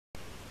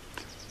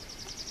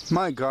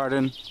My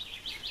garden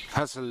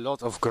has a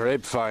lot of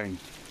grapevine.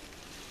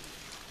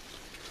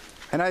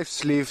 And I've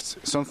sleeved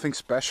something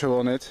special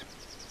on it.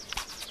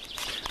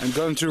 I'm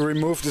going to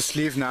remove the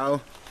sleeve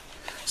now.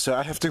 So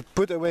I have to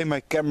put away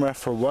my camera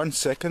for 1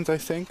 second, I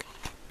think.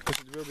 Because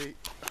it will be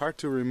hard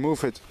to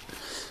remove it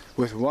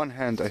with one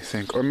hand, I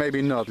think. Or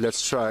maybe not,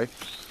 let's try.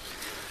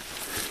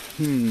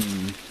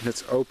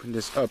 Let's open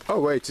this up. Oh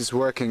wait, it's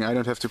working. I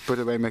don't have to put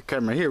away my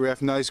camera. Here we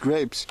have nice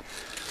grapes.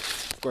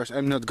 Of course,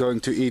 I'm not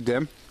going to eat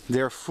them.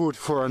 They're food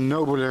for a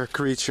nobler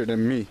creature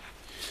than me.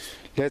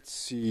 Let's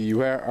see,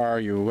 where are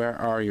you? Where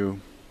are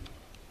you?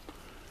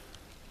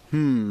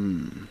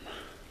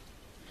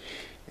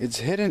 It's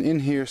hidden in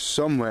here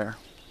somewhere.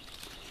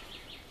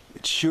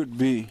 It should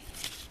be.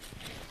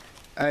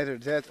 Either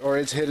that or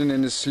it's hidden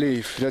in the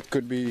sleeve. That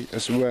could be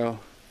as well.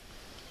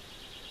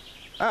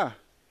 Ah!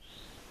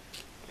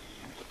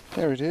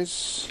 There it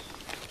is.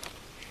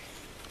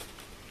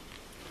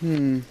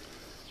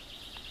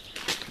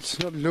 It's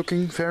not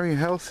looking very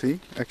healthy,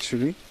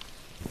 actually.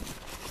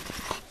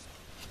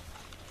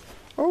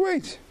 Oh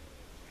wait!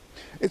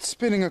 It's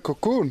spinning a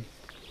cocoon.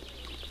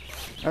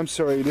 I'm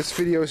sorry, this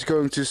video is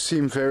going to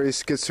seem very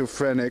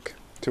schizophrenic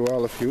to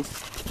all of you.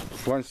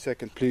 1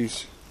 second,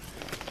 please.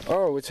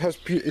 Oh, it's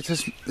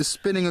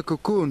spinning a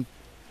cocoon.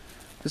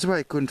 That's why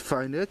I couldn't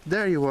find it.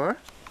 There you are.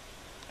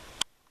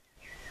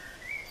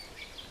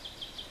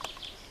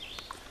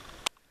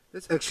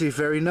 That's actually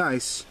very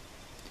nice.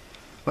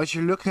 What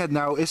you're looking at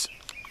now is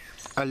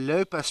a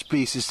Loepa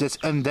species that's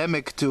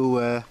endemic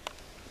to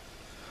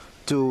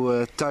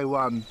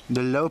Taiwan,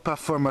 the Loepa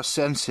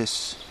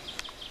formosensis.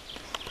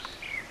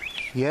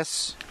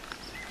 Yes,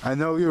 I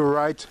know you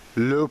write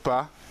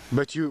Loepa,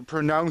 but you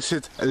pronounce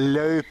it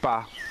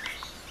Loepa.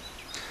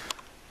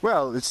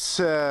 Well, it's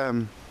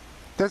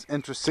that's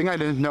interesting. I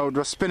didn't know it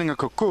was spinning a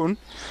cocoon.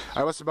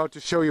 I was about to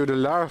show you the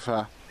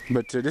larva,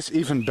 but this is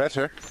even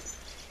better.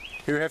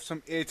 Here you have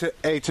some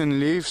eaten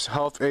leaves,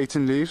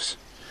 half-eaten leaves.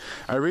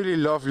 I really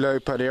love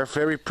Loepa. They are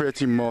very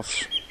pretty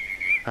moths.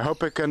 I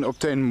hope I can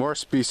obtain more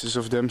species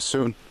of them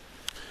soon.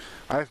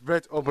 I've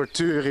bred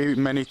Oberturi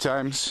many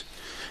times,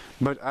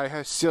 but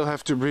I still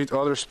have to breed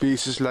other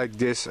species like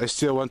this. I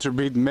still want to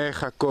breed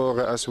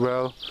Megacore as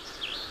well.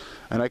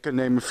 And I can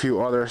name a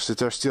few others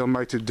that are still on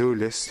my to-do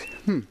list.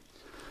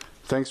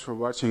 Thanks for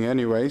watching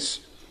anyways.